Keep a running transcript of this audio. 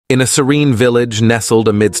In a serene village nestled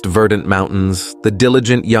amidst verdant mountains, the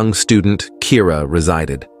diligent young student, Kira,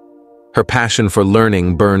 resided. Her passion for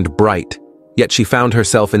learning burned bright, yet she found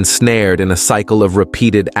herself ensnared in a cycle of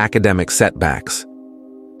repeated academic setbacks.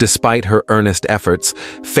 Despite her earnest efforts,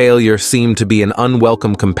 failure seemed to be an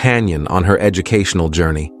unwelcome companion on her educational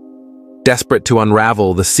journey. Desperate to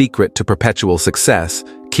unravel the secret to perpetual success,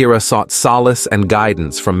 Kira sought solace and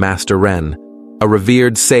guidance from Master Ren, a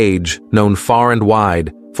revered sage known far and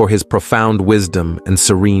wide for his profound wisdom and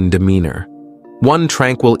serene demeanor. One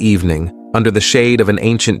tranquil evening, under the shade of an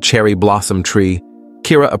ancient cherry blossom tree,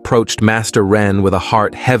 Kira approached Master Ren with a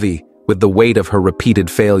heart heavy with the weight of her repeated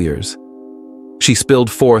failures. She spilled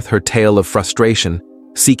forth her tale of frustration,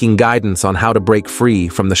 seeking guidance on how to break free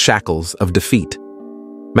from the shackles of defeat.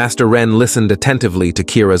 Master Ren listened attentively to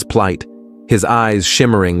Kira's plight, his eyes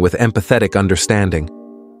shimmering with empathetic understanding.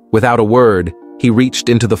 Without a word, he reached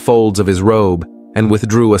into the folds of his robe and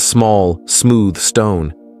withdrew a small, smooth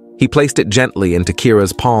stone. He placed it gently into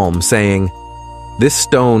Kira's palm, saying, "This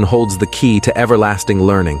stone holds the key to everlasting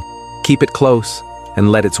learning. Keep it close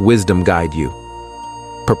and let its wisdom guide you."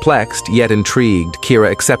 Perplexed, yet intrigued,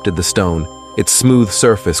 Kira accepted the stone, its smooth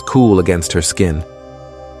surface cool against her skin.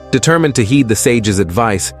 Determined to heed the sage's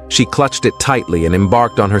advice, she clutched it tightly and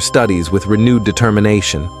embarked on her studies with renewed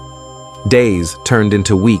determination. Days turned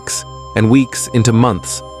into weeks, and weeks into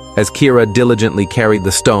months, as Kira diligently carried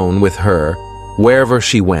the stone with her wherever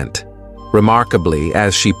she went. Remarkably,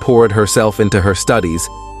 as she poured herself into her studies,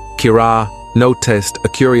 Kira noticed a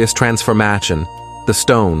curious transformation. The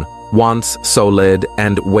stone, once solid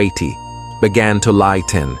and weighty, began to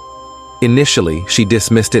lighten. Initially, she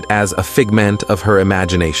dismissed it as a figment of her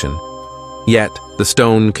imagination. Yet, the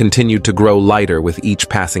stone continued to grow lighter with each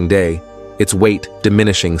passing day, its weight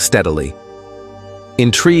diminishing steadily.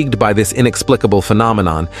 Intrigued by this inexplicable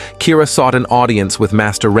phenomenon, Kira sought an audience with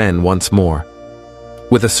Master Ren once more.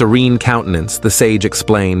 With a serene countenance, the sage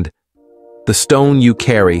explained, "The stone you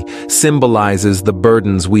carry symbolizes the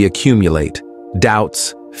burdens we accumulate,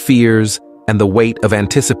 doubts, fears, and the weight of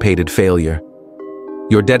anticipated failure.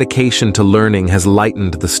 Your dedication to learning has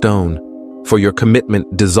lightened the stone, for your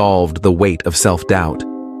commitment dissolved the weight of self-doubt."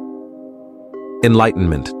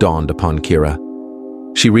 Enlightenment dawned upon Kira.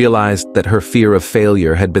 She realized that her fear of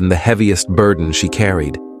failure had been the heaviest burden she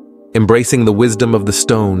carried. Embracing the wisdom of the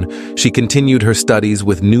stone, she continued her studies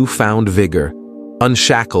with newfound vigor,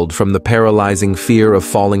 unshackled from the paralyzing fear of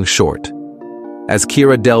falling short. As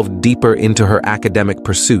Kira delved deeper into her academic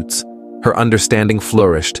pursuits, her understanding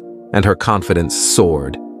flourished and her confidence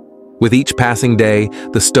soared. With each passing day,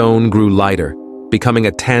 the stone grew lighter, becoming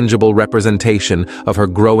a tangible representation of her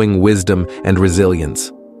growing wisdom and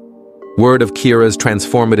resilience. Word of Kira's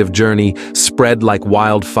transformative journey spread like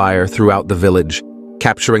wildfire throughout the village,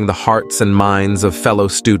 capturing the hearts and minds of fellow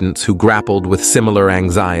students who grappled with similar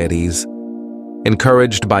anxieties.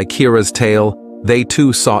 Encouraged by Kira's tale, they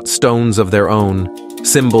too sought stones of their own,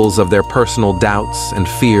 symbols of their personal doubts and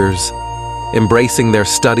fears. Embracing their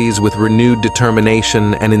studies with renewed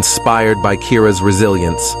determination and inspired by Kira's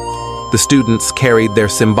resilience, the students carried their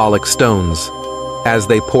symbolic stones. As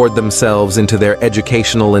they poured themselves into their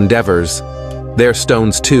educational endeavors, their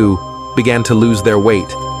stones too began to lose their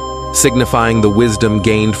weight, signifying the wisdom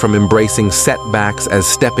gained from embracing setbacks as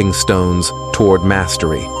stepping stones toward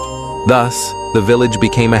mastery. Thus, the village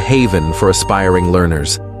became a haven for aspiring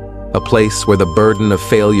learners, a place where the burden of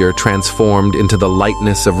failure transformed into the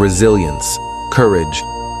lightness of resilience, courage,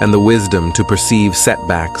 and the wisdom to perceive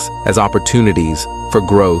setbacks as opportunities for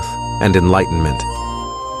growth and enlightenment.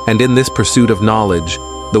 And in this pursuit of knowledge,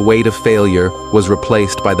 the weight of failure was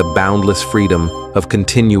replaced by the boundless freedom of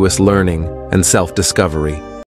continuous learning and self-discovery.